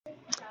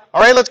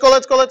All right, let's go,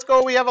 let's go, let's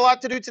go. We have a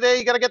lot to do today.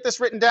 You got to get this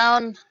written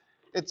down.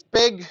 It's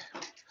big.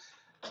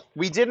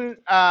 We didn't,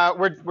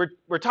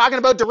 we're talking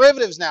about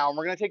derivatives now, and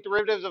we're going to take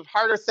derivatives of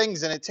harder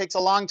things, and it takes a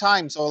long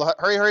time. So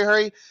hurry, hurry,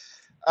 hurry.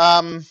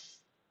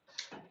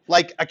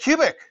 Like a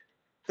cubic.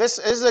 This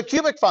is a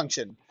cubic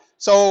function.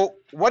 So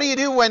what do you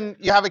do when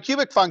you have a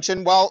cubic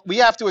function? Well, we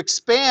have to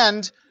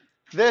expand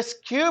this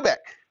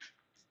cubic.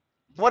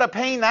 What a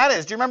pain that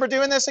is. Do you remember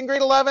doing this in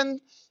grade 11?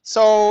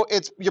 So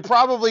you're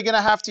probably going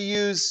to have to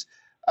use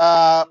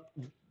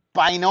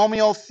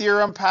binomial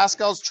theorem,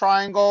 Pascal's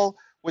triangle,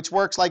 which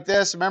works like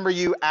this. Remember,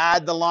 you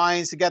add the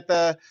lines to get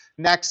the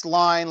next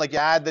line, like you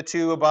add the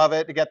 2 above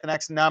it to get the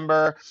next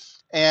number.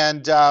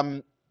 And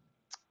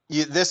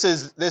this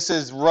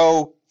is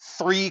row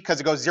 3 because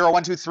it goes 0,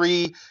 1, 2,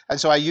 3.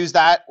 And so I use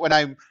that when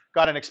I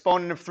got an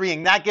exponent of 3,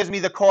 and that gives me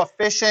the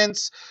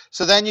coefficients.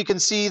 So then you can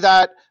see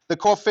that the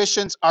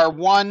coefficients are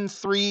 1,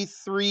 3,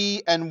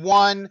 3, and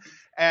 1.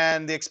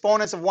 And the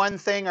exponents of one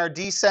thing are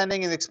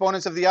descending, and the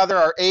exponents of the other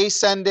are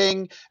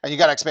ascending. And you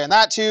got to expand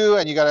that too,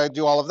 and you got to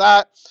do all of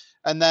that.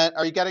 And then,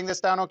 are you getting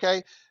this down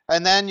okay?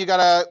 And then you got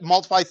to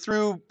multiply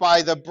through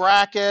by the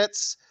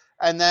brackets,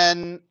 and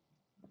then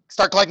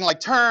start collecting like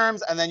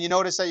terms, and then you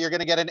notice that you're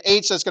going to get an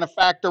h that's going to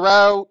factor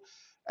out.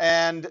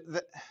 And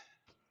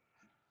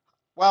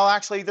well,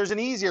 actually, there's an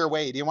easier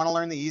way. Do you want to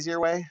learn the easier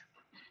way?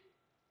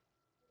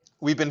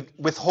 We've been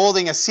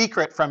withholding a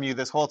secret from you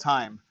this whole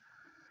time.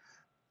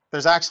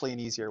 There's actually an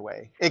easier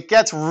way. It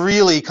gets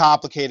really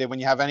complicated when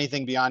you have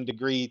anything beyond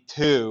degree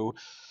 2.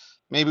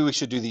 Maybe we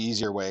should do the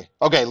easier way.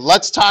 Okay,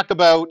 let's talk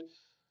about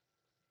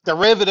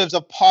derivatives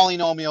of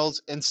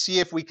polynomials and see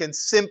if we can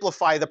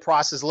simplify the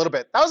process a little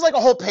bit. That was like a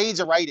whole page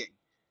of writing.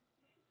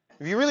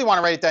 If you really want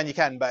to write it down, you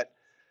can, but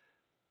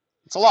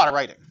it's a lot of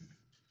writing.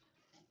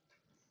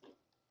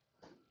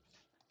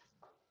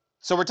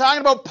 So we're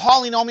talking about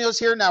polynomials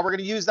here. Now we're going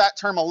to use that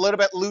term a little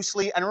bit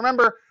loosely. And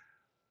remember,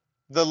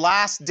 the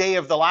last day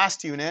of the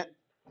last unit,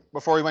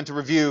 before we went to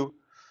review,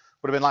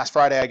 would have been last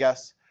Friday, I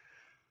guess,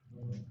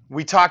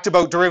 we talked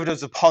about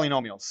derivatives of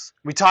polynomials.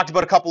 We talked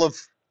about a couple of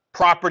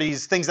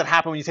properties, things that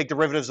happen when you take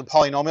derivatives of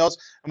polynomials.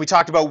 And we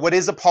talked about what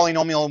is a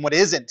polynomial and what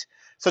isn't.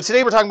 So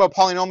today we're talking about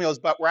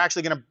polynomials, but we're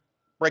actually going to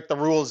break the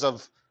rules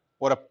of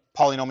what a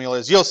polynomial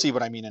is. You'll see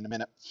what I mean in a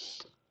minute.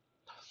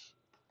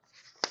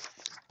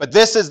 But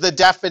this is the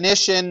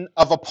definition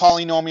of a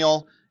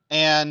polynomial,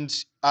 and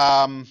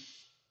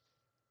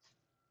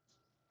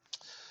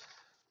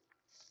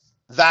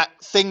that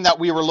thing that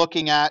we were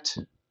looking at,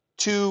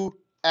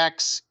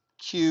 2x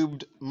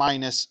cubed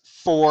minus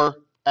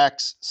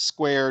 4x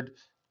squared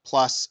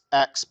plus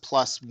x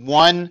plus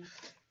 1,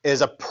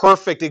 is a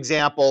perfect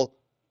example.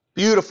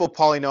 Beautiful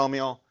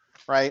polynomial,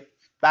 right?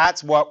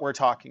 That's what we're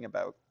talking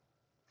about.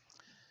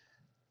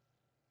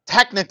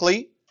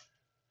 Technically,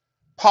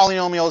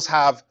 polynomials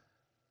have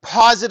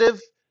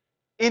positive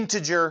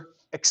integer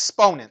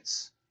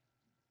exponents,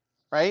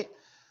 right?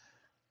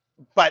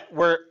 But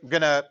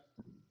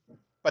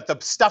the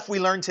stuff we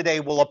learned today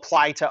will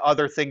apply to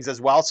other things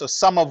as well. So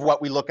some of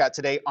what we look at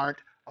today aren't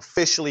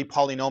officially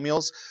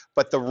polynomials,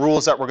 but the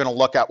rules that we're going to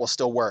look at will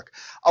still work.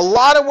 A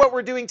lot of what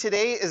we're doing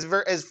today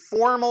is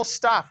formal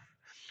stuff.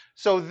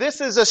 So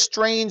this is a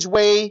strange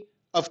way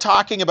of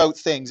talking about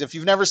things. If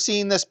you've never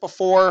seen this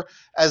before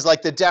as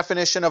like the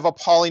definition of a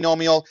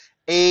polynomial,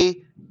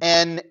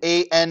 an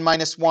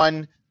minus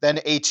 1, then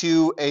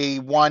a2,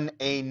 a1,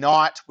 a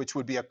naught, which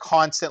would be a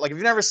constant. Like if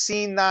you've never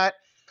seen that,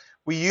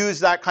 we use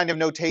that kind of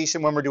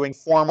notation when we're doing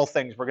formal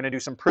things. We're going to do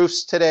some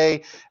proofs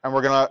today, and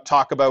we're going to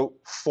talk about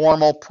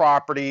formal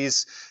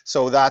properties.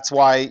 So that's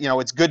why,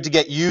 it's good to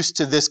get used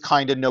to this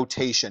kind of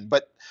notation.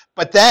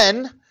 But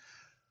then,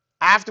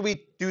 after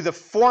we do the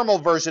formal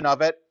version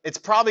of it, it's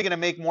probably going to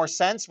make more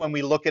sense when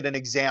we look at an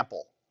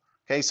example.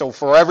 Okay, so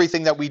for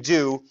everything that we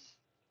do,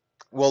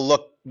 we'll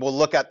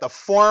look at the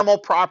formal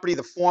property,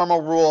 the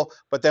formal rule,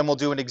 but then we'll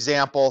do an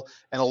example.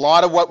 And a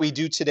lot of what we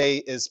do today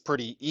is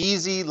pretty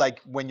easy.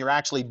 Like when you're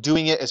actually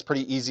doing it, it's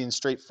pretty easy and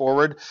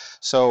straightforward.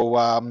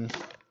 So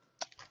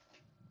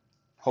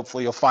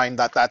hopefully you'll find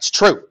that that's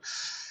true.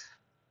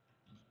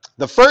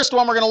 The first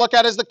one we're going to look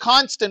at is the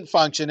constant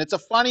function. It's a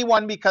funny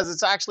one because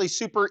it's actually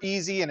super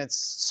easy and it's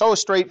so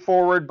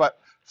straightforward, but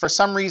for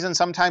some reason,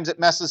 sometimes it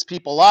messes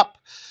people up.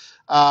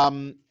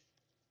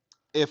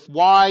 If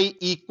y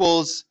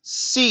equals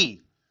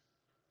c,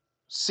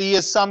 c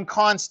is some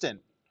constant.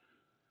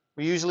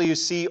 We usually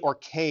use c or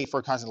k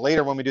for a constant.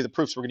 Later when we do the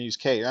proofs, we're going to use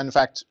k. And in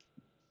fact,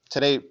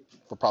 today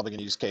we're probably going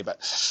to use k,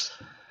 but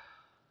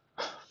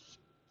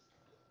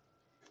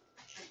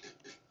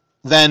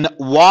then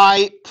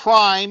y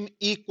prime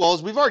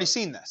equals, we've already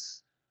seen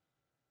this.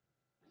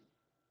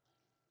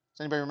 Does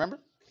anybody remember?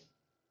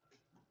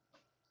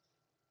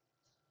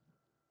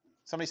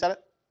 Somebody said it?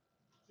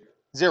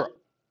 0.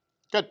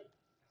 Good.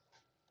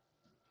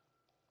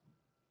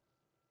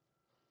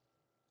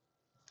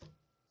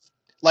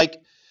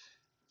 Like,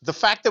 the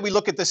fact that we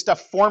look at this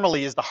stuff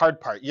formally is the hard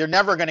part. You're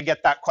never going to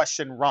get that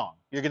question wrong.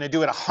 You're going to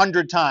do it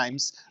 100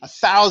 times,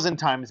 1,000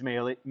 times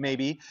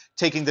maybe,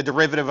 taking the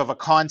derivative of a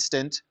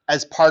constant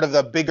as part of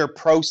the bigger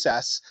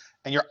process,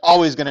 and you're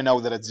always going to know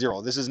that it's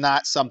 0. This is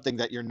not something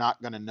that you're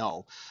not going to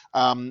know.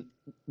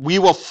 We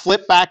will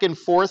flip back and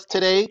forth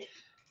today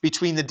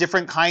between the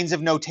different kinds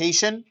of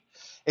notation.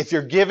 If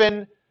you're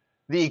given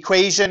the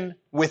equation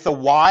with a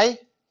y,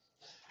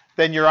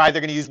 then you're either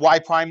going to use y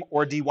prime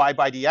or dy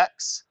by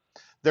dx.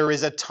 There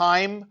is a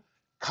time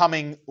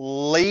coming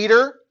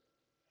later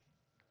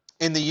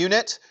in the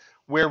unit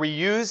where we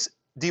use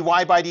dy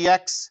by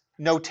dx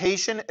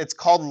notation. It's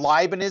called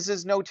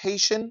Leibniz's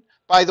notation,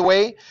 by the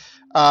way.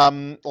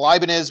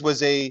 Leibniz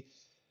was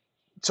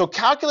so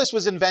calculus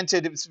was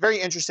invented, it's very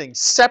interesting,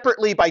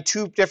 separately by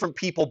two different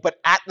people, but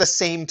at the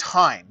same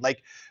time,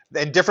 like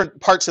in different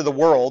parts of the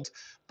world,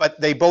 but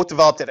they both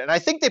developed it. And I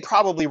think they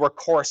probably were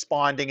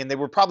corresponding and they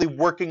were probably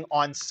working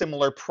on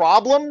similar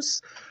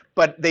problems,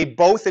 but they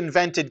both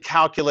invented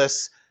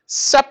calculus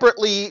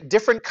separately,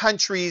 different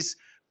countries,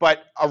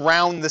 but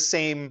around the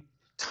same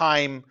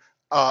time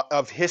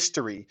of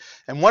history.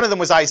 And one of them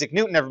was Isaac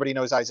Newton. Everybody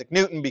knows Isaac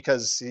Newton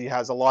because he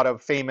has a lot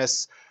of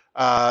famous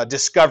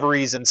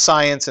discoveries in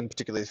science and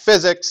particularly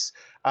physics,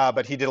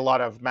 but he did a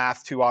lot of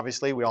math too,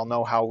 obviously. We all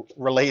know how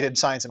related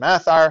science and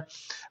math are.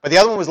 But the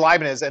other one was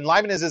Leibniz, and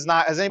Leibniz is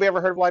not, has anybody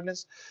ever heard of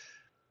Leibniz?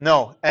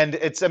 No, and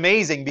it's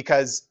amazing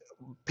because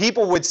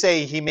people would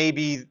say he may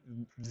be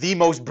the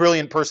most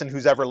brilliant person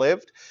who's ever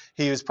lived.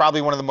 He was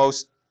probably one of the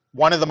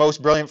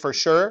most brilliant for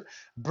sure,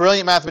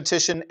 brilliant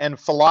mathematician and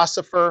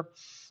philosopher,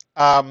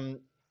 and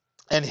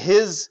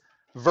his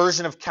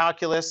version of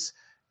calculus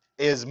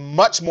is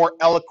much more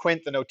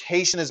eloquent. The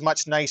notation is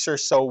much nicer.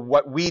 So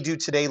what we do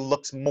today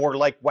looks more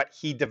like what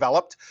he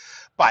developed,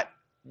 but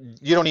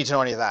you don't need to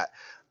know any of that.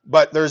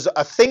 But there's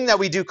a thing that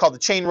we do called the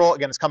chain rule.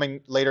 Again, it's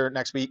coming later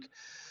next week.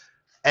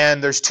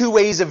 And there's two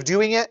ways of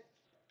doing it.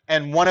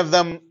 And one of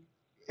them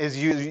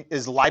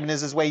is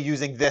Leibniz's way,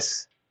 using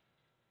this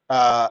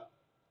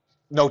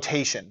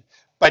notation.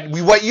 But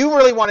what you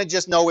really want to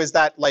just know is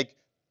that, like,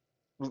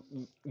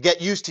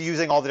 get used to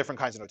using all the different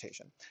kinds of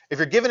notation. If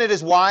you're given it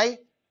as y,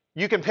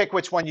 you can pick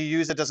which one you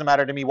use. It doesn't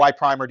matter to me, y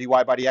prime or dy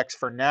by dx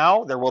for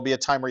now. There will be a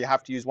time where you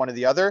have to use one or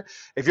the other.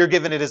 If you're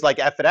given it as like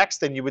f at x,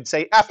 then you would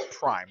say f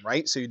prime,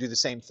 right? So you do the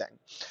same thing.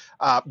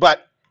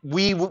 But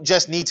we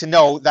just need to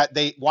know that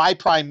y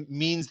prime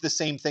means the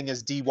same thing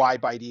as dy by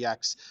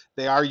dx.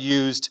 They are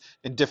used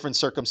in different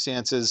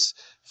circumstances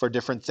for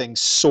different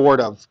things, sort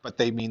of, but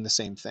they mean the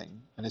same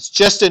thing. And it's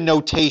just a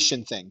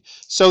notation thing.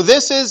 So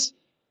this is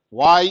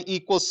y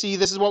equals c.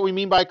 This is what we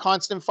mean by a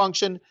constant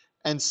function.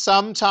 And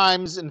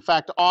sometimes, in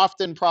fact,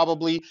 often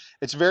probably,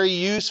 it's very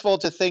useful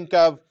to think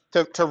of,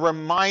 to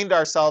remind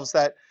ourselves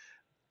that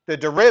the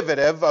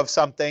derivative of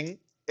something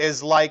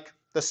is like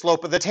the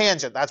slope of the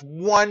tangent. That's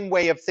one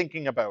way of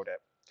thinking about it,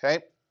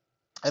 okay?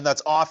 And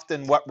that's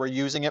often what we're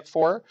using it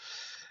for.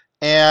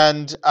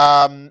 And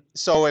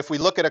so if we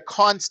look at a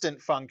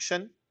constant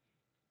function,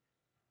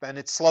 then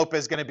its slope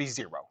is going to be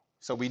 0.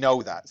 So we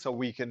know that. So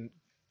we can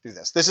do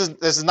this.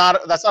 That's not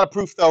a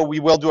proof, though.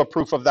 We will do a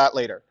proof of that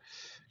later,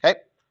 okay?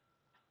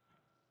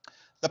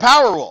 The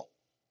power rule.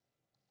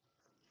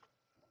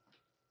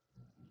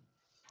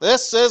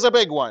 This is a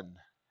big one.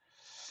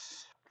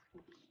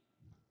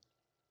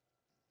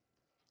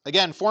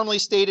 Again, formally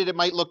stated, it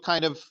might look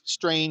kind of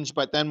strange,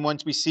 but then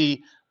once we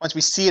see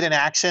it in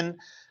action,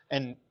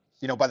 and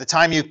by the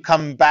time you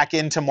come back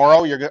in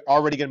tomorrow, you're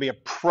already going to be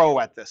a pro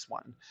at this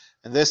one.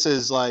 And this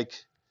is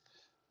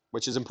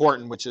which is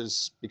important, which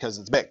is because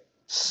it's big.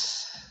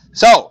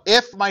 So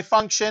if my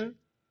function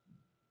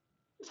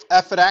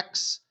f at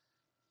x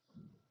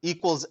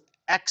equals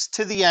x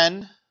to the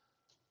n,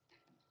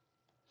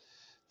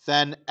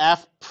 then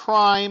f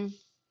prime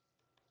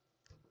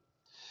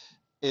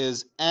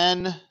is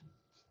n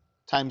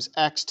times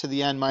x to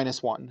the n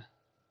minus 1.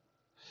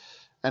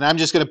 And I'm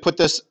just going to put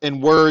this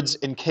in words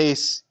in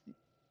case,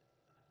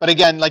 but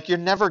again, you're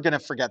never going to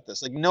forget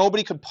this.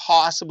 Nobody could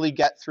possibly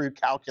get through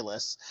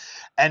calculus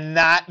and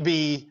not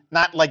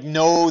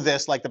know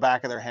this like the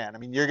back of their hand. I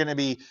mean, you're going to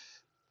be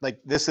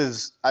this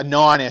is a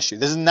non-issue.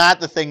 This is not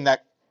the thing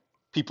that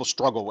people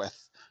struggle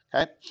with,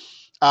 okay?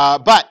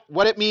 But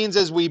what it means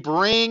is we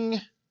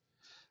bring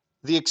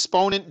the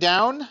exponent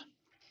down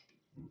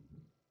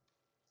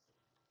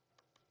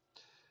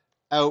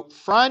out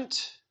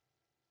front,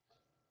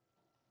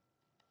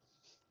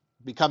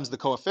 becomes the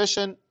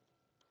coefficient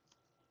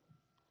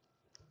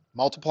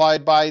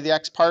multiplied by the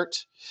x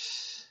part,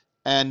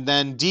 and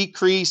then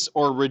decrease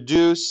or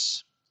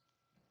reduce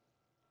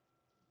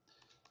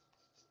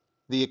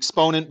the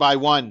exponent by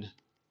 1,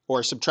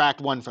 or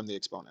subtract 1 from the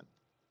exponent.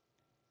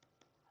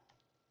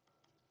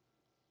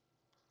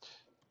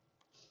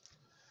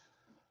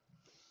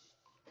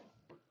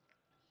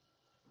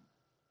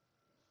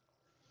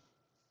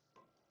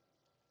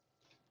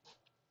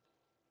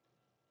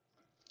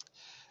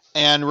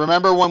 And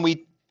remember when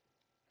we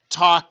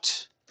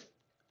talked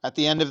at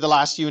the end of the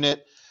last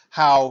unit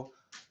how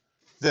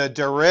the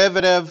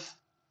derivative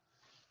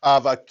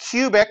of a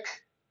cubic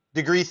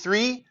degree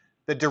 3,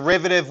 the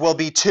derivative will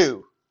be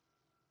 2.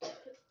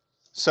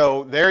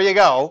 So there you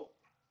go.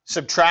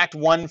 Subtract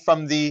 1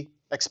 from the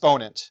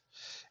exponent.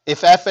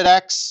 If f at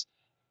x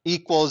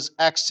equals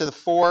x to the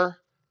 4,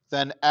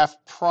 then f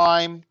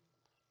prime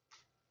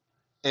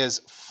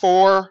is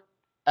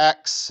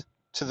 4x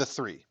to the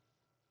 3.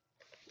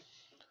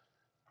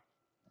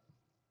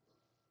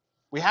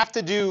 We have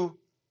to do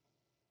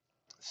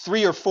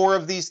 3 or 4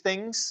 of these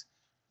things,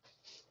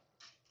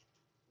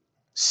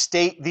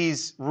 state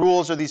these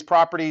rules or these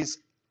properties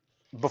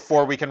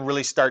before we can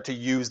really start to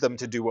use them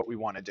to do what we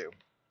want to do.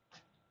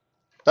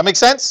 That makes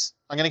sense?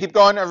 I'm going to keep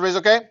going. Everybody's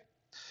okay?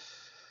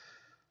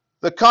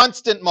 The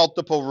constant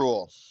multiple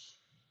rule.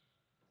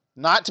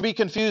 Not to be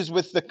confused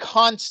with the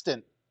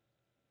constant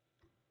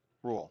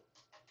rule.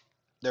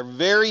 They're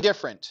very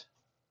different.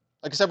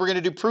 Like I said, we're going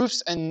to do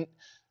proofs, and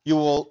you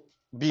will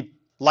be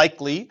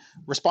likely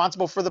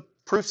responsible for the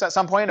proofs at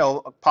some point.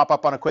 It'll pop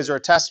up on a quiz or a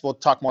test. We'll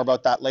talk more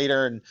about that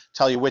later and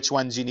tell you which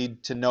ones you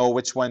need to know,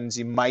 which ones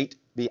you might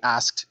be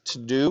asked to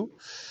do.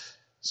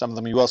 Some of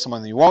them you will, some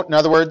of them you won't. In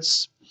other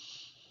words,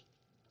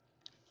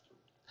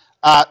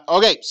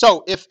 okay,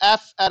 so if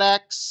f at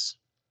x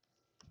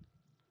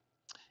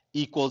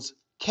equals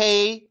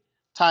k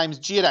times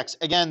g at x.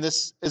 Again,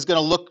 this is going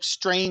to look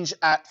strange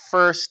at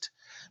first,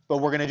 but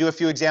we're going to do a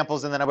few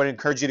examples, and then I would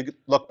encourage you to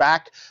look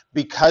back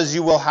because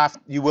you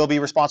will be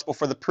responsible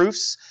for the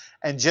proofs,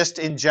 and just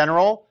in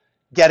general,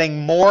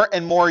 getting more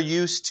and more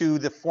used to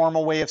the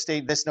formal way of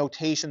stating this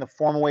notation, the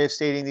formal way of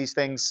stating these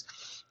things.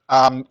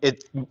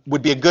 It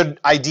would be a good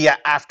idea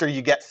after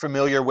you get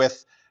familiar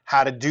with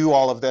how to do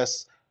all of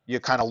this, you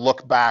kind of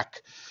look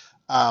back.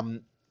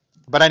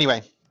 But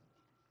anyway,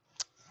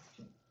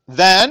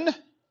 then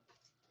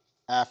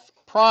f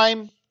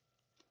prime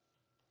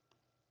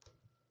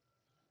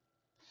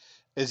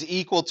is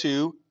equal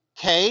to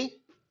k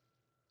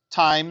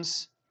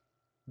times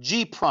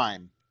g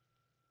prime.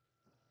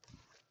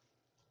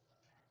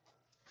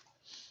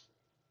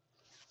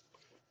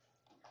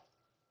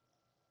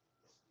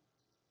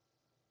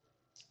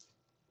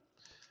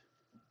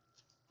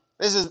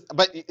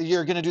 But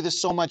you're going to do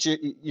this so much,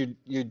 you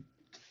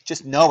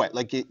just know it.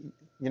 Like you're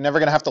never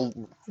going to have to.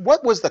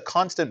 What was the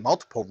constant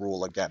multiple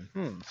rule again?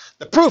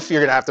 The proof you're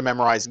going to have to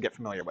memorize and get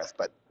familiar with,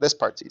 but this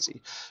part's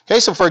easy. Okay,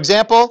 so for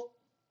example,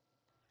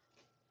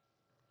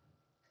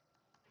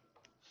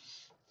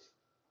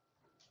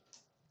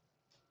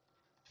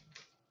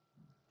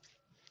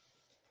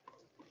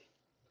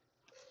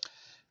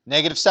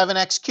 negative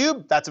 7x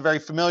cubed. That's a very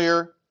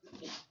familiar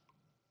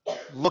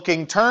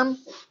looking term.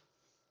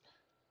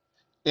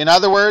 In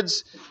other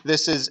words,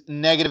 this is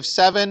negative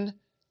 7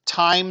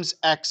 times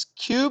x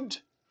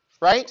cubed,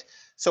 right?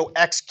 So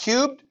x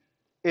cubed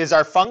is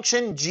our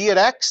function, g at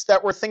x,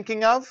 that we're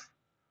thinking of.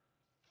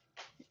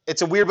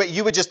 It's a weird way.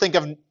 You would just think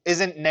of,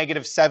 isn't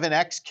negative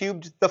 7x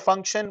cubed the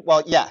function?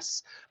 Well,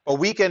 yes. But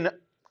we can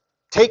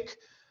take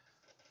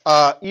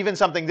even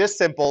something this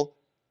simple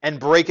and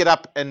break it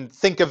up and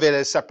think of it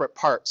as separate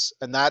parts.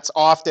 And that's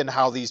often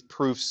how these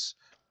proofs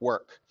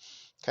work.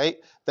 Okay,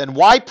 then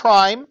y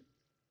prime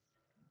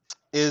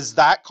is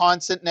that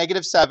constant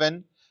negative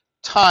 7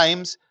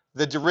 times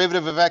the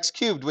derivative of x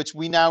cubed, which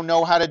we now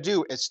know how to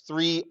do. It's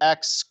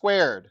 3x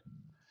squared.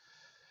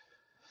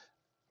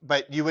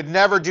 But you would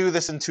never do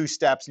this in 2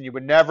 steps, and you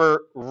would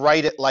never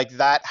write it like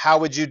that. How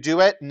would you do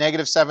it?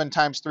 Negative 7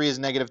 times 3 is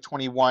negative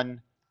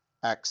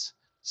 21x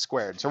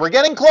squared. So we're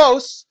getting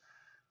close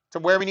to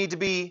where we need to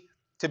be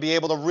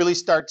able to really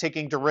start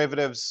taking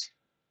derivatives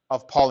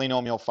of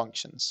polynomial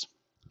functions.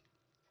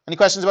 Any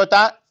questions about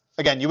that?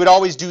 Again, you would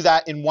always do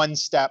that in 1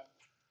 step,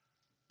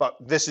 but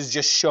this is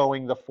just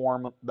showing the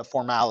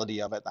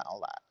formality of it and all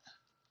that.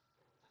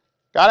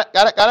 Got it,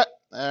 got it, got it.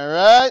 All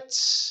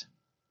right.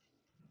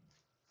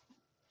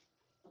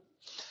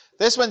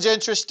 This one's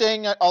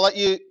interesting. I'll let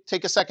you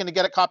take a second to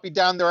get it copied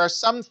down. There are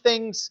some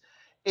things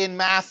in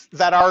math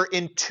that are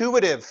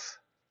intuitive.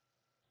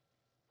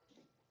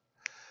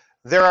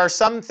 There are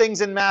some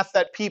things in math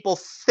that people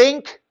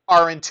think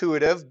are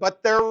intuitive,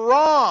 but they're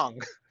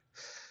wrong.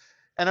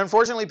 And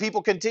unfortunately,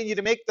 people continue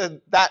to make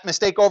that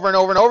mistake over and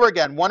over and over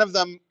again. One of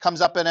them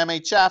comes up in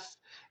MHF,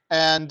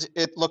 and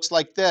it looks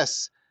like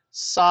this: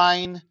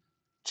 sine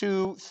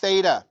 2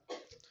 theta.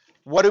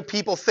 What do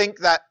people think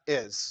that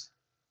is?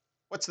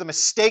 What's the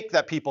mistake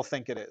that people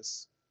think it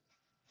is?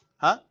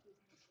 Huh?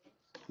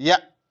 Yeah.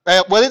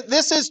 Well,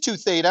 this is 2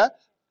 theta,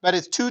 but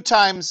it's 2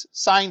 times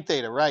sine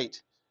theta,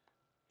 right?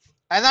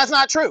 And that's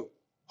not true.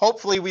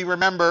 Hopefully, we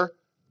remember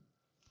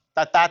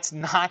that that's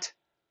not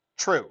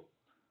true.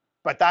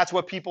 But that's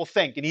what people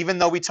think. And even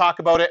though we talk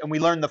about it and we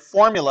learn the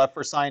formula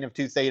for sine of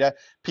 2 theta,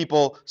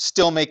 people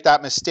still make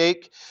that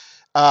mistake.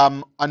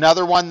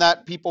 Another one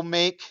that people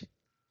make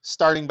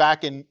starting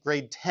back in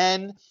grade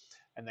 10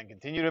 and then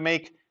continue to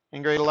make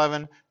in grade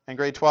 11 and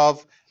grade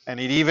 12.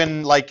 And it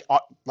even like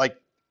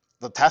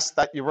the test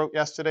that you wrote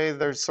yesterday,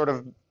 there's sort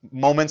of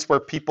moments where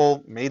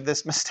people made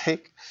this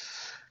mistake.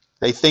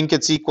 They think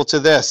it's equal to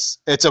this.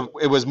 It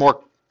was a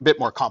bit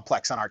more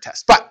complex on our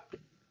test. But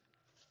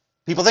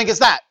people think it's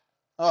that.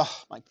 Oh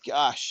my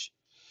gosh.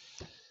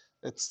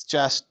 It's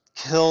just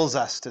kills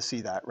us to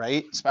see that,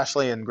 right?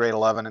 Especially in grade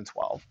 11 and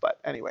 12. But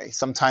anyway,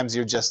 sometimes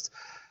it's just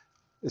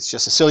a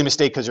silly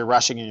mistake because you're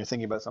rushing and you're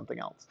thinking about something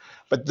else.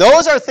 But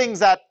those are things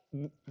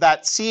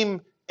that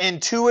seem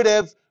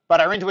intuitive, but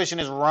our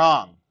intuition is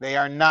wrong. They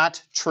are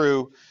not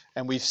true,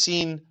 and we've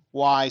seen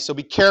why. So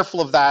be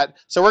careful of that.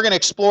 So we're going to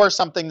explore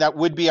something that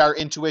would be our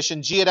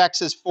intuition. G at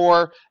x is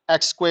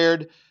 4x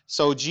squared.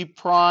 So G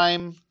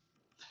prime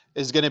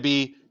is going to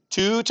be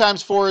 2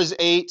 times 4 is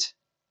 8,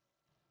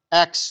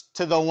 x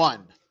to the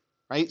 1,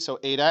 right? So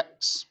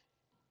 8x.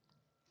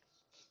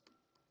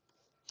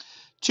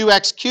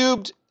 2x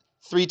cubed,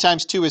 3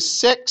 times 2 is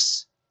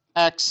 6,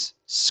 x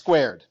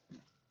squared.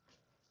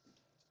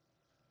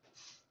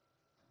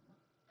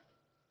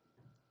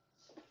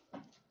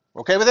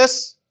 Okay with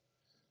this?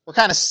 We're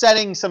kind of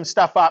setting some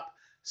stuff up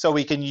so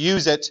we can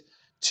use it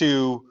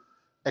to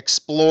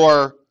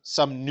explore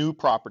some new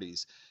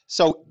properties.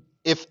 So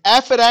if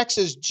f at x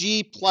is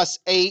g plus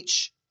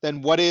h,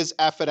 then what is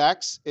f at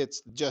x?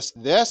 It's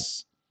just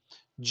this.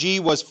 G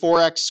was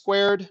 4x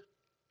squared,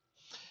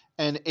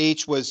 and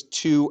h was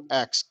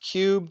 2x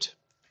cubed.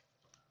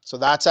 So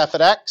that's f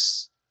at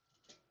x.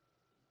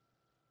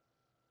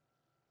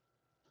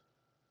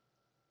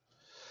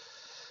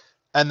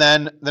 And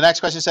then the next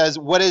question says,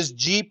 what is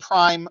g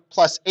prime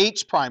plus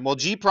h prime? Well,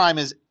 g prime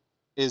is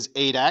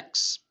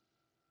 8x,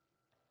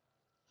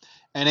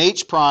 and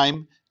h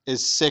prime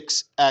is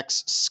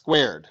 6x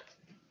squared.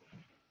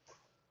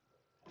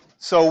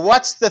 So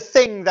what's the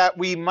thing that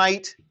we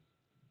might,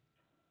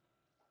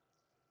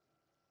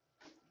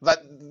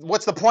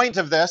 what's the point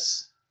of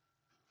this?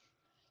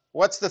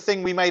 What's the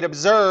thing we might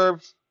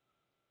observe?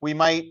 We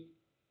might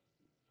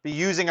be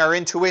using our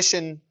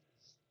intuition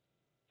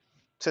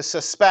to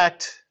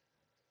suspect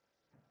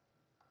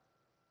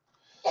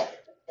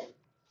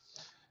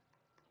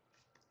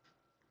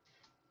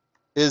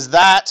is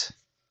that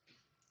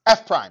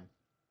f prime.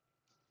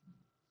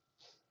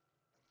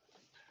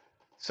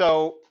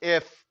 So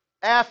if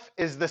f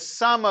is the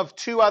sum of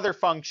two other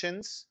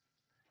functions,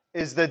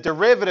 is the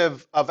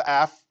derivative of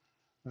f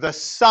the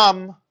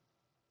sum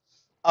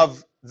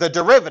of the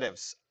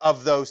derivatives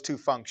of those two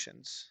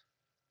functions?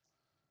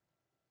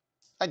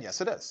 And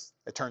yes, it is.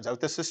 It turns out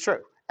this is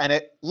true. And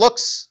it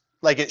looks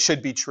like it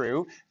should be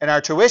true. And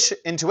our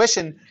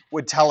intuition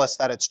would tell us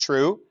that it's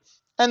true.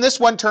 And this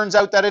one turns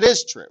out that it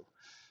is true.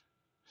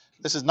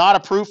 This is not a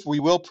proof. We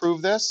will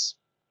prove this.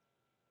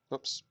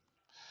 Oops.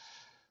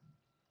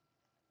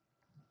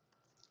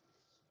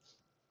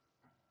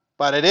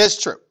 But it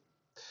is true.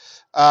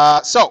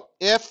 So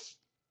if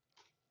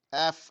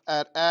f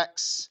at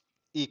x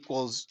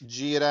equals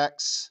g at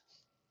x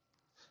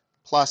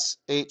plus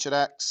h at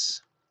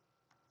x,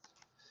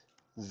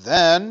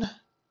 then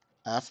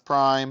f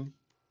prime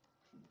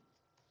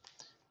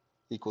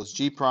equals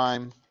g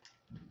prime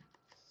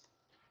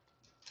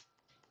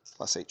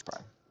plus h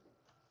prime.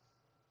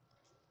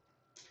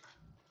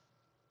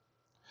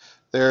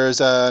 There's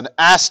an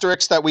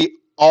asterisk that we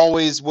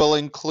always will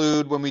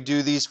include when we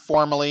do these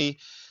formally.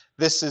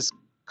 This is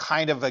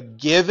kind of a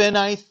given,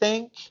 I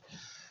think.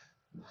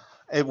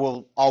 It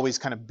will always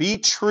kind of be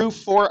true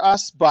for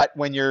us, but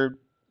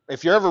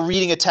if you're ever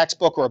reading a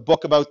textbook or a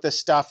book about this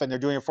stuff and they're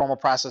doing a formal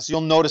process,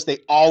 you'll notice they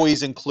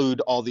always include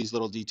all these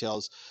little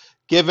details.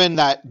 Given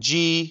that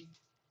g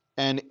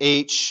and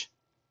h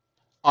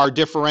are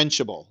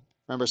differentiable.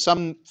 Remember,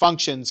 some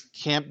functions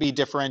can't be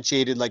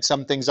differentiated, like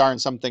some things are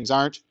and some things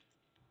aren't.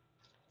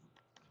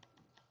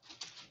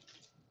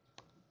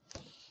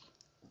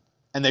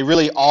 And they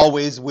really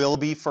always will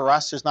be for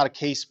us. There's not a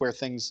case where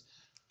things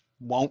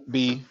won't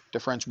be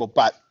differentiable,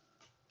 but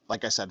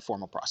like I said,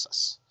 formal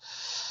process.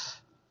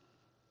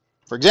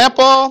 For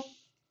example,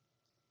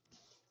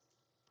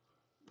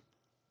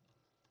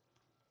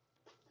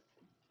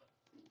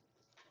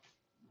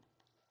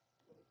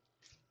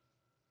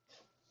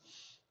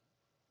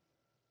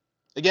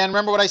 again,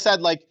 remember what I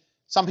said, like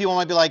some people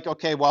might be like,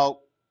 okay,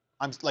 well,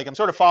 I'm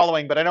sort of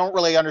following, but I don't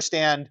really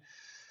understand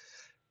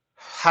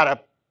how to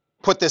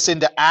put this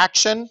into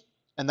action.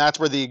 And that's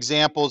where the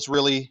examples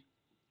really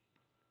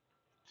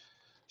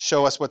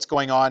show us what's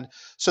going on.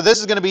 So this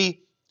is going to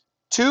be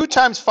 2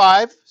 times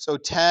 5, so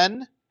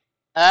 10x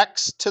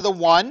to the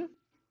 1,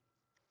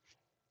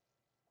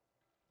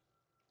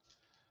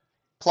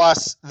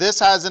 plus this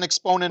has an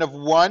exponent of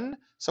 1,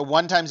 so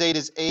 1 times 8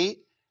 is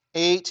 8,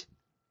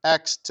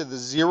 8x to the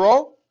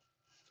 0.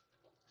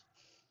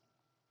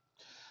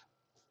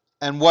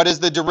 And what is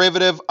the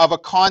derivative of a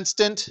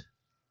constant?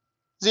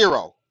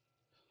 0.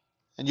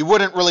 And you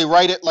wouldn't really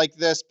write it like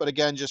this, but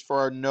again, just for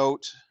our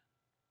note,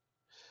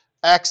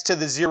 x to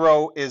the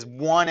 0 is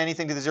 1.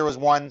 Anything to the 0 is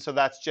 1, so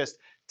that's just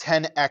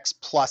 10x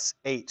plus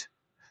 8.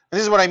 And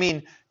this is what I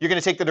mean. You're going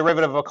to take the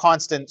derivative of a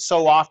constant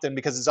so often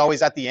because it's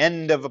always at the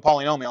end of a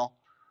polynomial,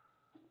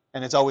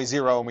 and it's always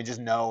 0, and we just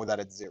know that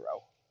it's 0.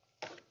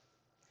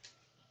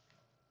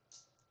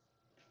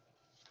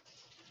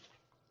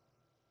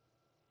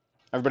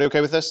 Everybody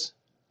okay with this?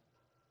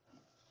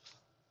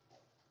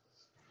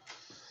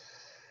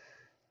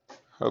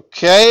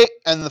 Okay,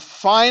 and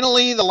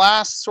finally, the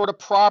last sort of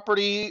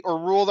property or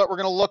rule that we're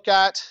going to look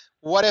at,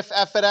 what if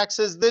f at x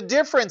is the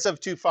difference of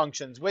two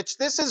functions, which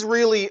this is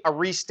really a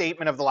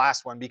restatement of the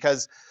last one,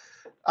 because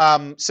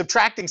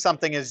subtracting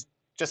something is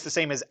just the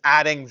same as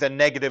adding the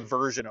negative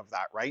version of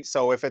that, right?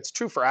 So if it's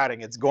true for adding,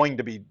 it's going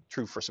to be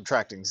true for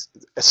subtracting,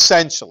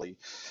 essentially.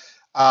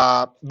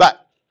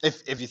 But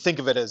if you think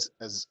of it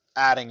as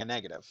adding a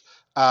negative.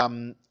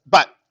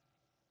 But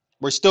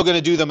we're still going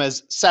to do them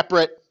as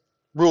separate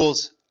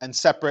rules and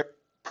separate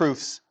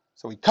proofs.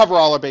 So we cover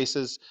all our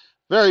bases.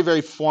 Very, very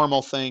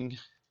formal thing.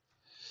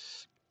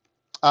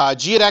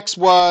 G at x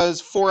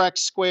was 4x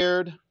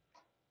squared,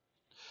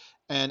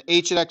 and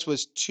h at x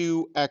was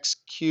 2x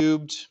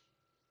cubed.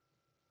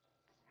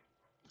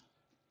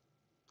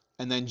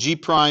 And then g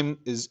prime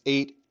is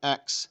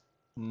 8x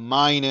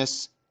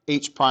minus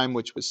h prime,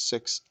 which was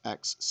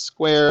 6x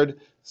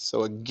squared.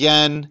 So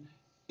again,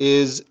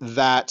 is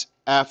that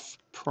f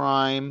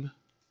prime?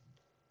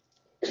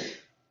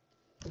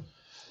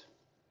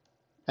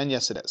 And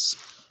yes, it is.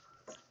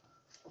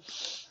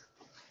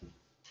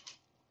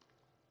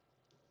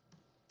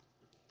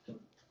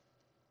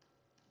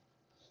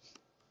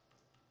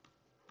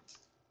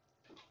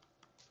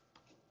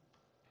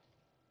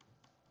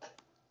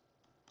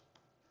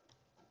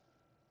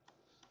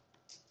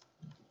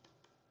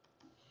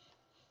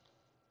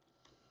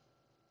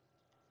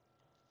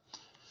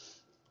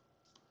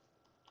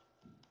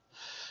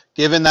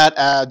 Given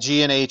that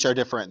g and h are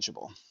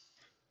differentiable.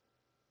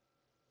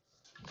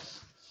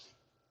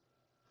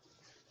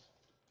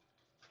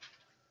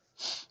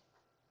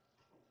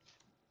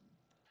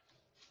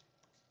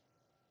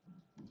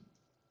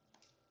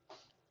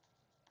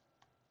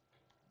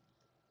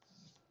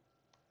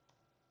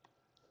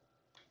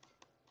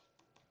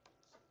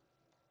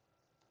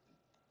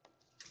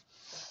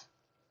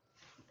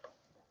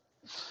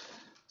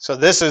 So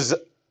this is,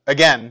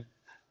 again,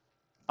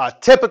 a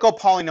typical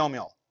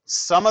polynomial.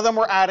 Some of them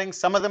we're adding,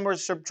 some of them we're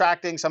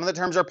subtracting, some of the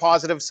terms are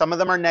positive, some of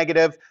them are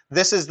negative.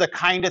 This is the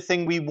kind of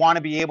thing we want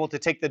to be able to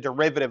take the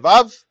derivative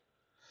of.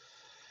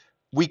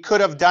 We could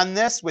have done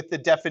this with the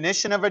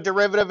definition of a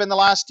derivative in the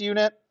last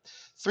unit.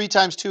 3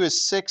 times 2 is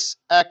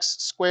 6x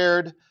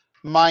squared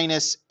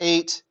minus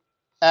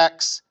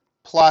 8x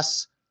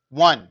plus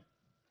 1.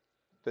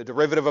 The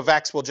derivative of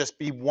x will just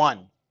be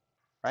 1,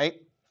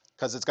 right?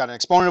 Because it's got an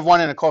exponent of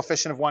 1 and a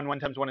coefficient of 1. 1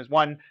 times 1 is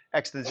 1.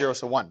 X to the 0,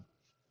 so 1.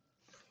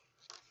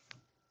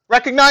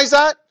 Recognize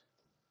that?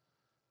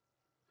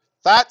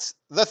 That's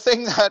the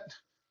thing that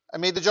I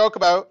made the joke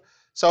about.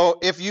 So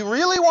if you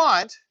really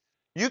want,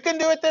 you can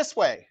do it this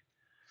way.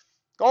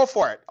 Go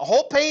for it. A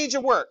whole page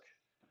of work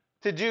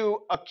to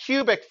do a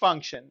cubic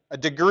function, a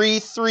degree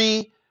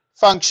 3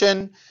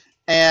 function,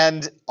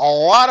 and a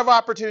lot of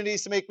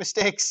opportunities to make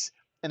mistakes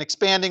in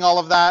expanding all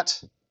of that.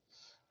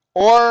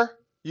 Or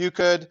you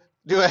could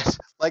do it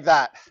like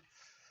that.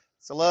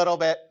 It's a little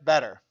bit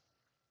better.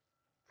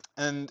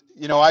 And,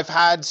 you know, I've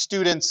had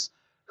students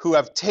who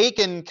have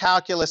taken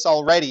calculus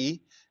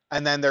already,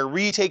 and then they're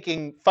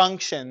retaking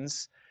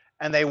functions,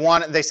 and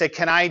they say,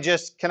 can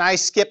I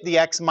skip the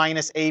x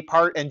minus a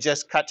part and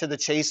just cut to the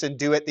chase and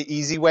do it the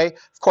easy way?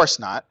 Of course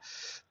not.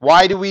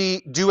 Why do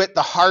we do it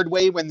the hard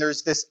way when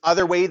there's this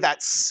other way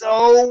that's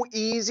so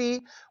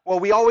easy? Well,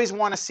 we always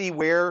want to see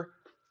where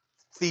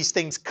these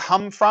things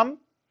come from.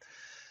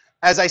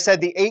 As I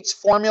said, the H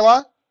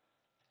formula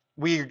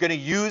we're going to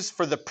use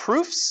for the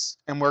proofs,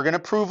 and we're going to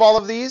prove all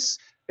of these.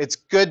 It's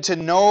good to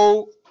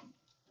know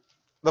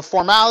the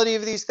formality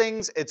of these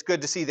things. It's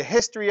good to see the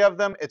history of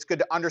them. It's good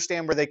to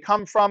understand where they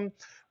come from.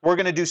 We're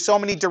going to do so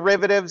many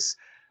derivatives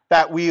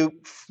that we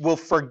will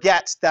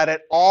forget that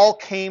it all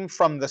came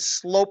from the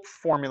slope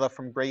formula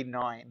from grade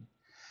 9.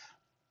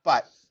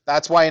 But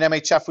that's why in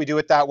MHF we do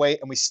it that way,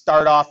 and we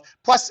start off.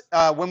 Plus,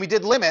 when we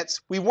did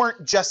limits, we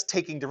weren't just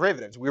taking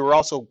derivatives. We were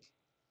also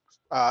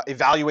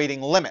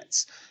evaluating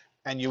limits.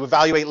 And you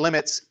evaluate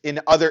limits in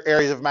other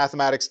areas of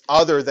mathematics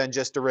other than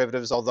just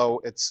derivatives, although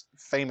it's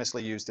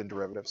famously used in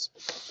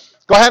derivatives.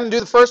 Go ahead and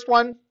do the first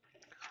one.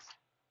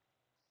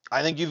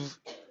 I think you've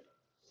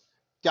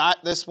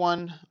got this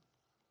one.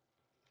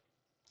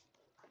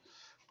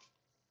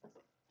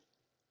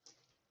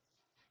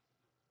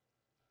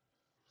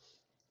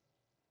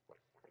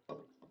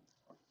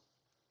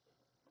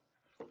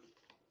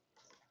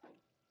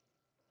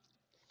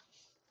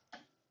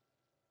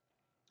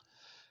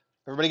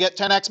 Everybody get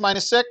 10x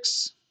minus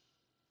 6?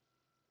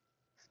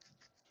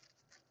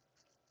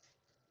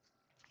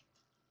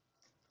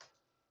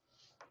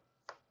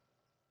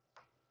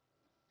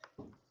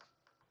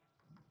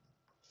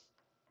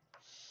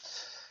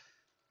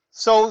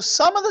 So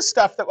some of the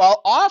stuff that,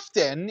 well,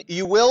 often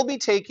you will be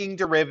taking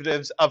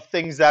derivatives of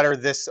things that are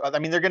this, I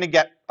mean, they're going to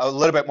get a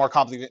little bit more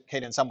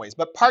complicated in some ways,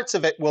 but parts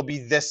of it will be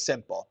this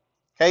simple.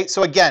 Okay,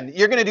 so again,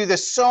 you're going to do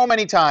this so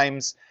many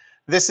times.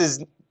 This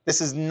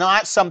is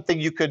not something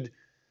you could,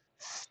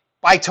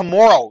 by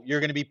tomorrow, you're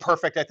going to be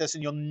perfect at this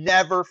and you'll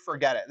never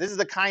forget it. This is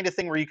the kind of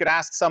thing where you could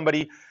ask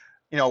somebody,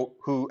 you know,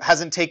 who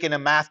hasn't taken a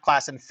math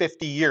class in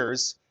 50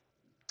 years,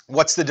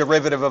 what's the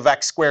derivative of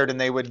x squared, and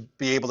they would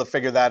be able to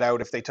figure that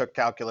out if they took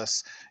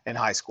calculus in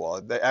high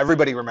school.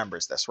 Everybody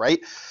remembers this, right?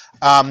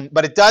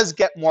 But it does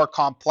get more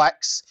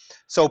complex.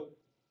 So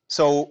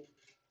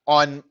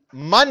on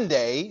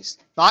Monday,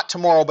 not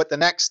tomorrow, but the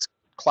next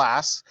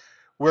class,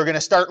 we're going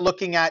to start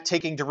looking at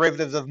taking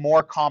derivatives of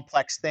more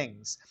complex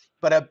things.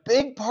 But a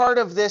big part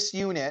of this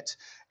unit,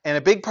 and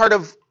a big part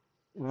of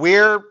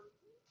where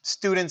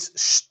students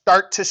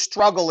start to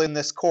struggle in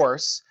this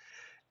course,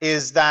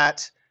 is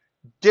that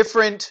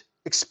different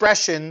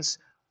expressions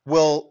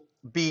will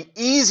be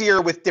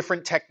easier with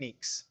different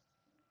techniques.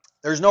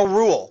 There's no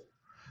rule.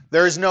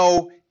 There's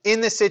no, in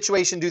this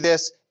situation do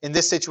this, in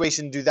this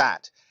situation do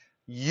that.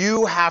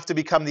 You have to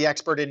become the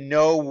expert and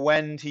know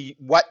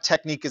what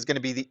technique is going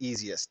to be the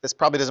easiest. This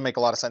probably doesn't make a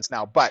lot of sense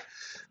now, but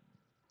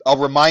I'll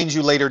remind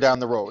you later down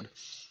the road.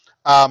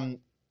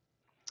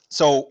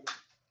 So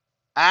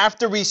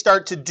after we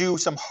start to do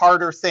some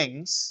harder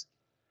things,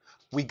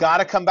 we got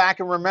to come back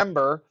and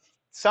remember,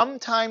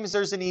 sometimes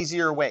there's an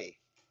easier way.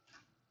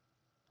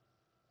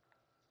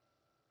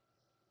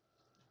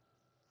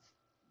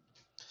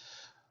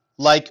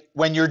 Like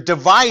when you're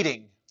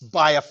dividing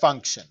by a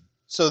function.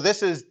 So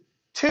this is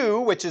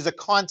 2, which is a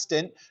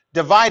constant,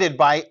 divided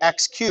by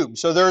x cubed.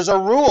 So there's a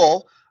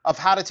rule of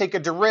how to take a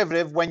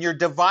derivative when you're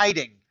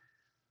dividing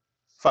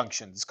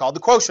functions. It's called the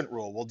quotient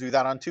rule. We'll do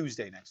that on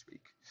Tuesday next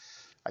week,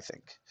 I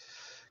think.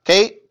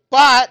 Okay,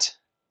 but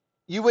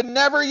you would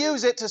never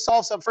use it to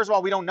solve something. First of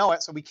all, we don't know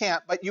it, so we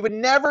can't. But you would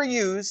never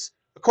use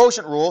the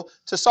quotient rule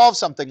to solve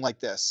something like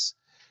this.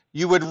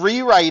 You would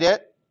rewrite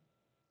it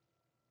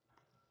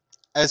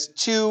as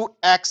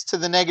 2x to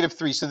the negative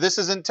 3. So this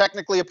isn't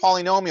technically a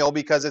polynomial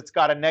because it's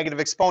got a negative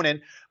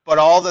exponent, but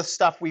all the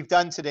stuff we've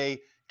done today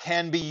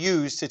can be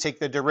used to take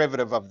the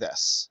derivative of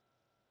this.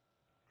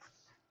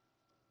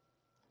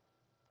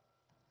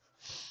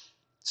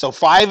 So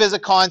 5 is a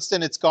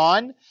constant, it's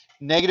gone.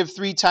 Negative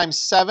 3 times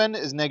 7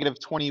 is negative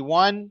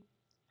 21.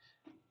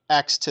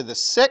 X to the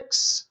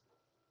 6.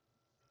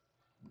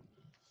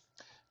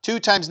 2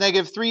 times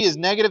negative 3 is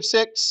negative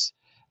 6.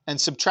 And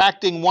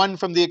subtracting 1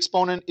 from the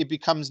exponent, it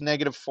becomes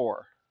negative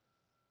 4.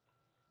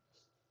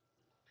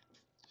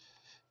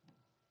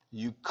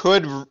 You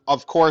could,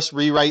 of course,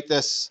 rewrite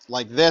this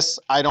like this.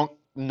 I don't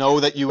know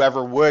that you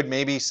ever would.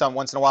 Maybe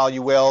once in a while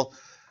you will.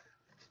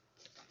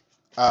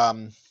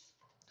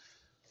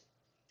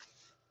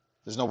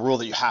 There's no rule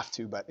that you have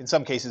to, but in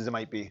some cases it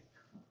might be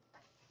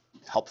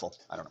helpful.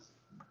 I don't know.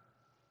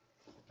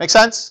 Make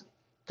sense?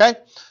 Okay?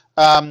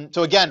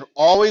 So again,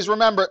 always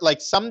remember,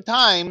 like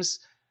sometimes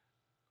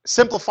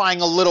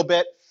simplifying a little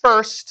bit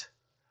first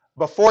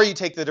before you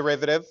take the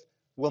derivative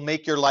will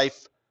make your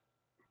life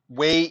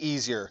way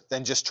easier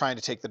than just trying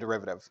to take the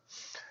derivative.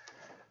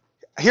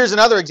 Here's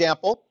another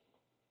example.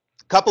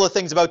 A couple of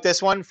things about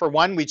this one. For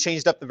one, we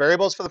changed up the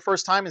variables for the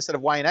first time. Instead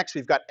of y and x,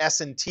 we've got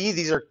s and t.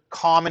 These are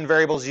common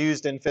variables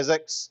used in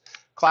physics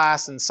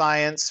class and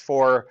science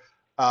for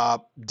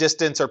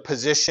distance or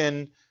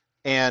position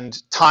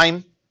and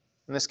time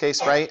in this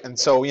case, right? And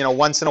so, you know,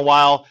 once in a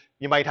while,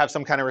 you might have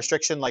some kind of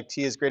restriction like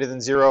t is greater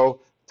than 0,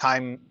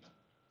 time,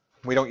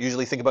 we don't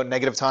usually think about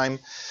negative time.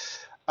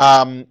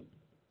 So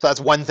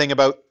that's one thing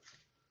about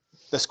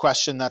this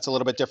question that's a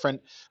little bit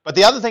different. But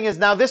the other thing is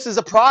now this is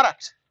a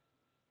product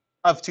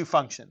of two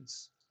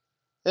functions,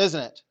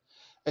 isn't it?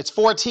 It's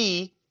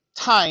 4t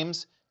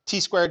times t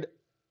squared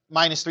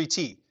minus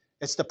 3t.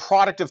 It's the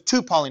product of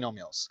two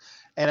polynomials.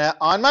 And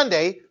on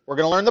Monday, we're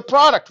going to learn the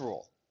product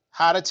rule,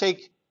 how to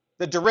take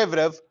the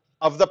derivative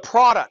of the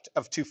product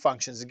of two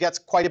functions. It gets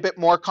quite a bit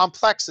more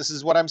complex. This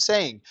is what I'm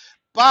saying.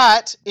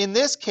 But in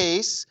this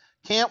case,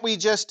 can't we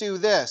just do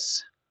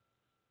this?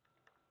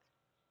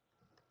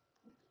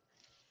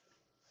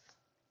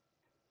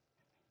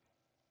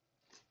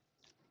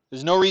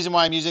 There's no reason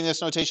why I'm using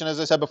this notation, as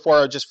I said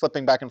before, or just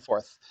flipping back and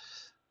forth.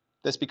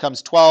 This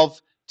becomes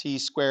 12t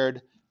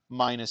squared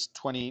minus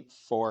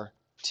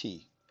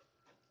 24t.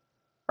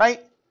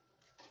 Right?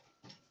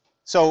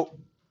 So,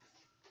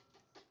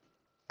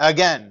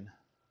 again,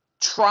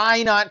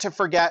 try not to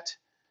forget,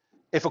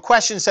 if a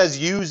question says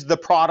use the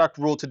product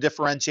rule to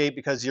differentiate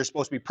because you're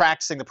supposed to be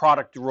practicing the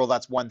product rule,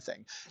 that's one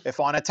thing.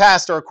 If on a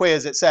test or a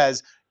quiz it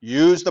says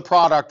use the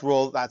product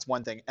rule, that's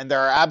one thing. And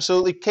there are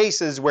absolutely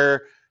cases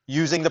where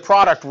using the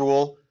product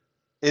rule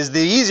is the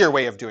easier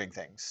way of doing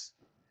things.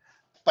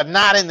 But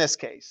not in this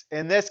case.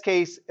 In this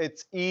case,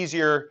 it's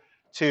easier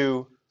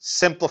to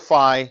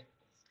simplify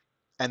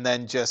and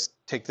then just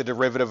take the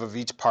derivative of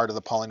each part of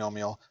the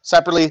polynomial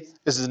separately.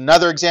 This is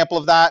another example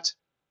of that.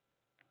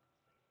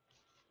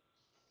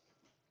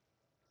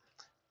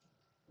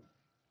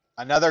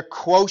 Another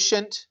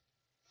quotient,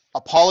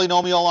 a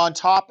polynomial on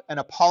top and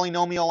a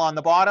polynomial on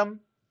the bottom.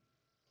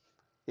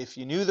 If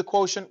you knew the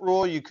quotient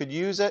rule, you could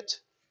use it.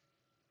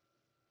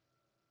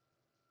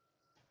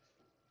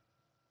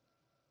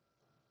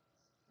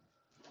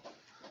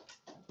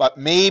 But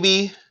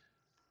maybe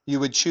you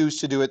would choose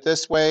to do it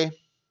this way.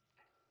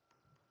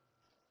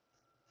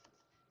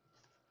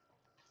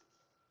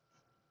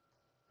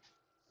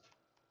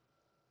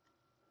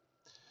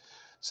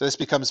 So this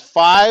becomes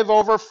 5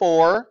 over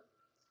 4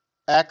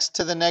 x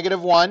to the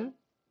negative 1,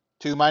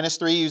 2 minus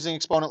 3 using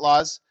exponent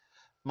laws,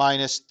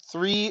 minus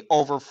 3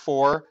 over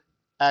 4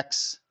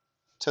 x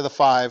to the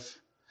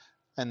 5,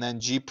 and then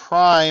g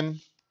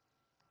prime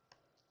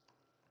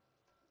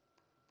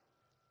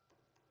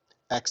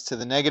x to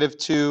the negative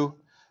 2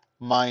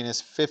 minus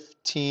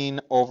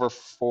 15 over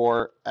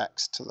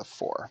 4x to the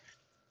 4.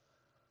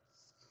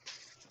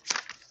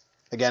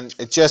 Again,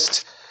 it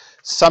just,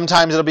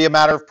 sometimes it'll be a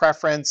matter of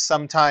preference.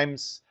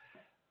 Sometimes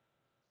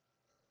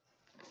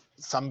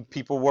some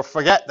people will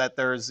forget that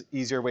there's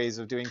easier ways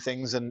of doing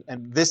things. And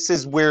this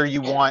is where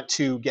you want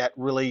to get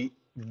really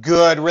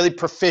good, really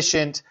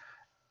proficient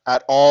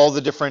at all the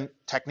different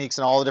techniques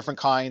and all the different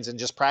kinds, and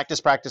just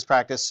practice, practice,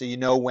 practice so you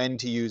know when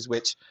to use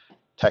which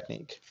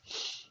technique.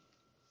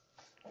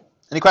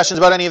 Any questions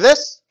about any of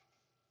this?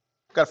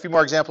 Got a few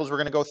more examples we're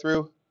going to go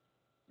through.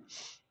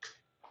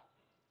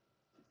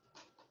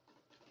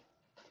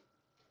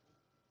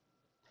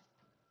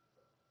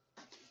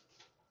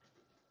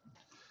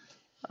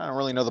 I don't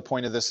really know the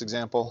point of this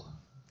example.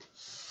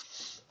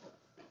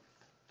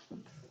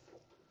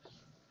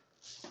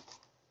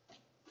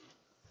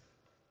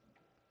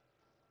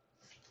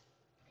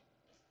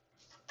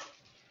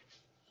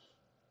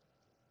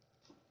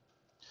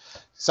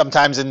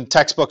 Sometimes in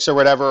textbooks or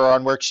whatever, or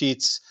on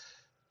worksheets,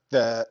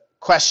 the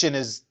question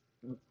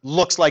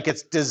looks like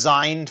it's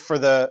designed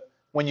for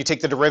when you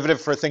take the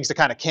derivative for things to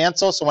kind of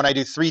cancel. So when I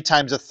do 3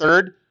 times a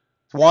third,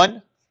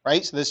 1,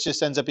 right? So this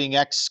just ends up being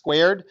x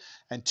squared,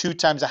 and 2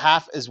 times a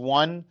half is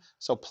 1,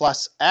 so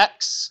plus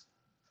x.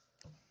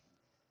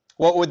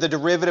 What would the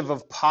derivative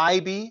of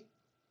pi be?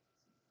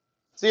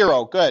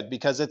 0, good,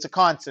 because it's a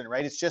constant,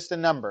 right? It's just a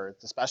number.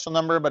 It's a special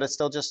number, but it's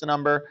still just a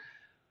number.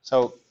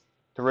 So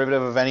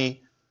derivative of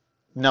any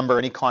number,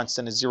 any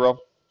constant is 0.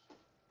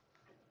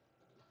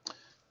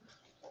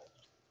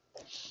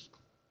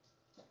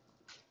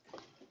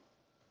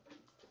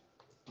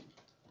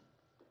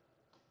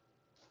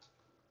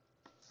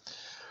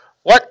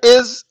 What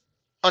is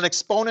an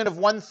exponent of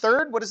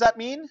 1/3? What does that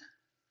mean?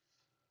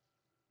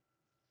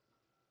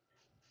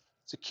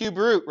 It's a cube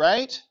root,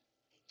 right?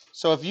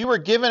 So if you were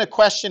given a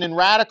question in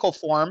radical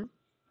form,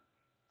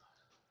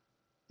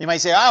 you might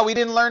say, we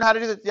didn't learn how to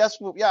do that. Yes,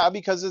 well, yeah,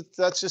 because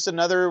that's just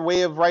another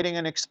way of writing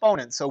an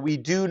exponent. So we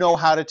do know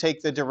how to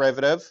take the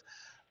derivative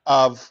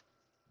of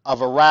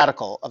a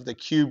radical, of the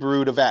cube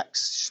root of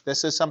x.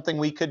 This is something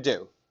we could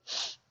do.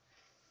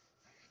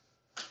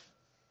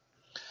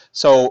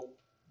 So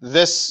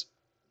this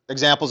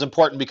example is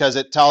important because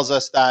it tells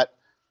us that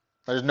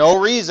there's no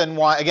reason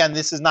why, again,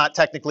 this is not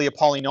technically a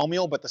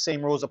polynomial, but the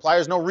same rules apply.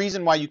 There's no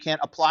reason why you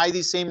can't apply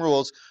these same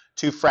rules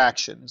to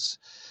fractions.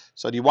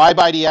 So dy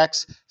by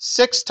dx,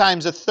 6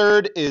 times a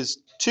third is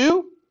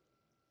 2,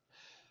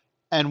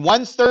 and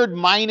 1/3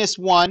 minus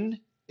 1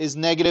 is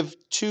negative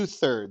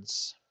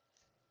 2/3.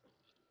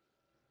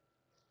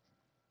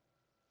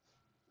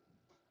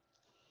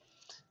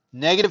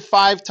 Negative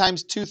 5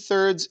 times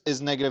 2/3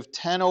 is negative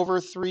 10 over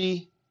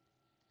 3.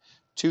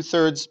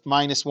 2/3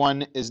 minus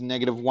 1 is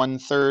negative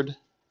 1/3.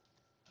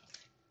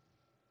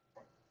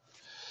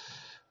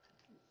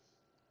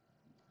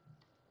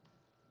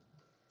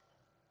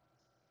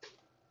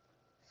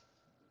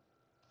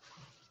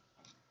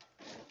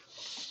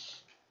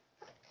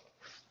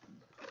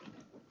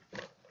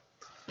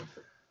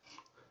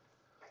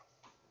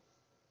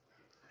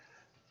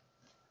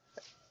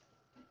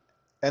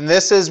 And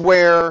this is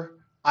where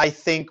I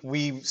think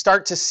we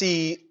start to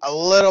see a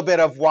little bit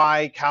of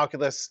why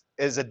calculus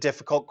is a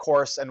difficult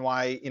course and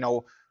why,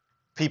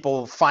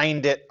 people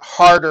find it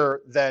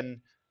harder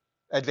than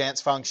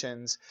advanced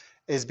functions,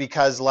 is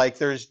because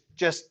there's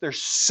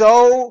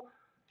so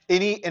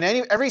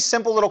every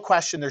simple little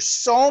question, there's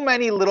so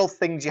many little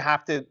things you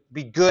have to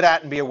be good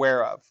at and be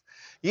aware of.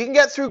 You can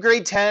get through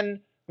grade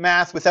 10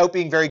 math without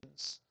being very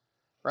good,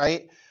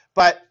 right?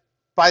 But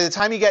by the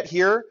time you get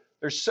here,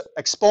 there's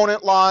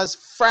exponent laws,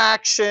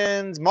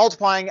 fractions,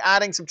 multiplying,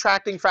 adding,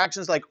 subtracting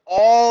fractions, like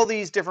all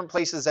these different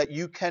places that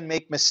you can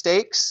make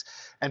mistakes,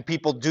 and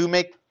people do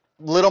make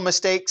little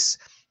mistakes,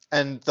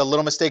 and the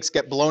little mistakes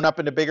get blown up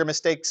into bigger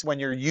mistakes when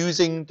you're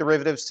using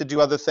derivatives to do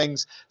other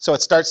things. So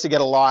it starts to get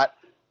a lot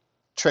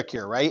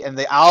trickier, right? And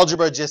the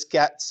algebra just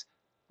gets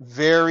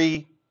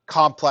very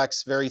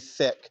complex, very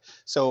thick.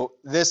 So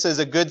this is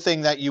a good thing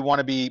that you want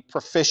to be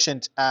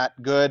proficient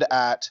at, good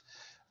at,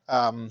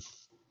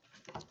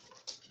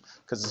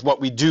 because it's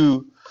what we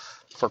do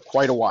for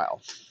quite a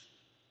while.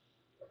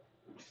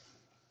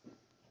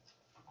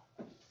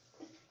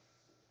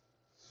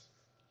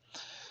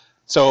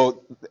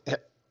 So this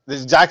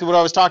is exactly what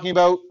I was talking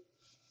about.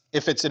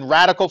 If it's in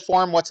radical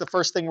form, what's the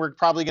first thing we're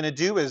probably going to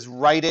do is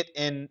write it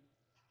in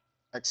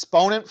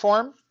exponent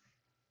form.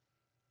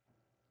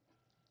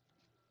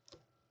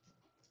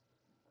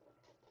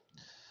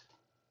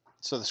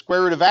 So the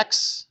square root of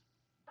x,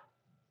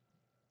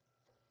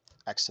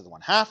 x to the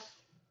 1/2.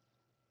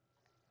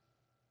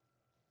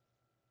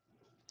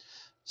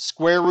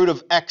 Square root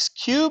of x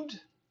cubed,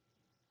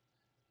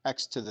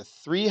 x to the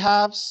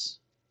 3/2.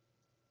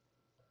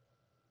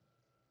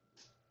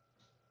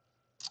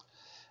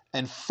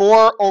 And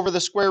 4 over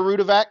the square root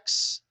of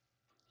x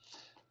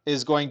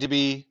is going to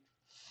be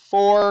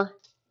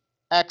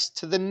 4x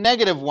to the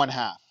negative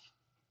 1/2.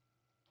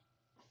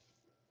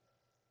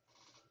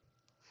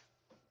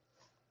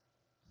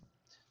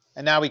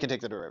 And now we can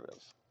take the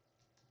derivative.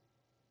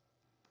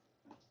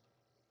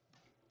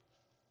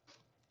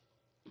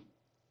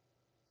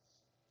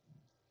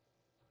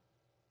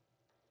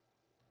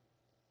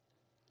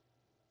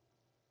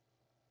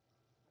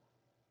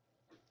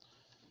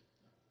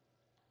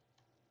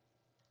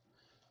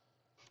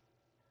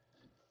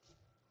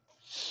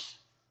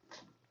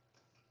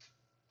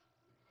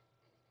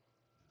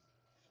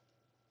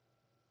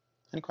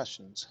 Any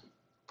questions?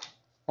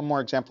 One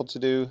more example to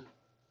do.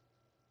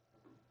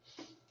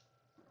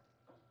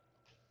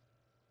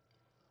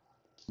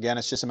 Again,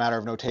 it's just a matter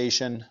of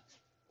notation,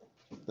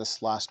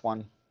 this last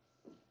one.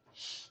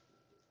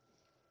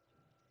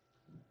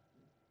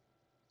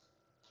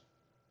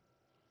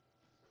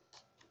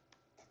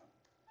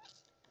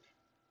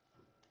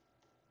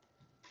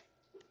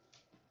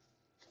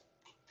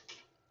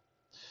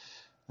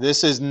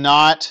 This is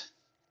not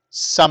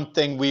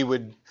something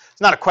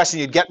it's not a question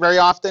you'd get very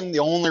often. The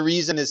only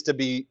reason is to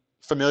be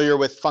familiar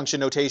with function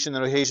notation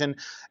and notation.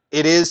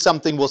 It is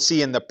something we'll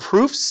see in the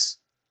proofs,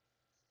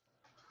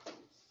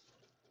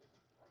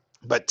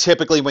 but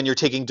typically when you're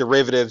taking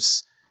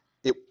derivatives,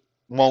 it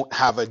won't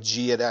have a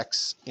g at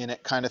x in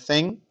it kind of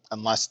thing,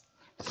 unless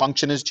the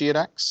function is g at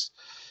x.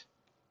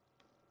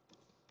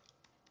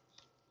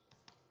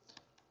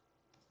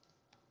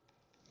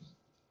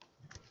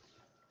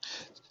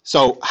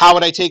 So how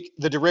would I take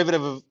the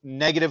derivative of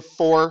negative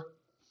 4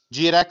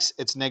 g at x?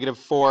 It's negative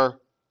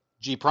 4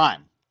 g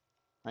prime,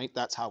 right?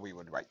 That's how we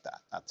would write that.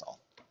 That's all.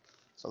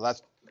 So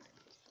that's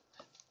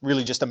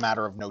really just a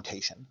matter of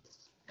notation.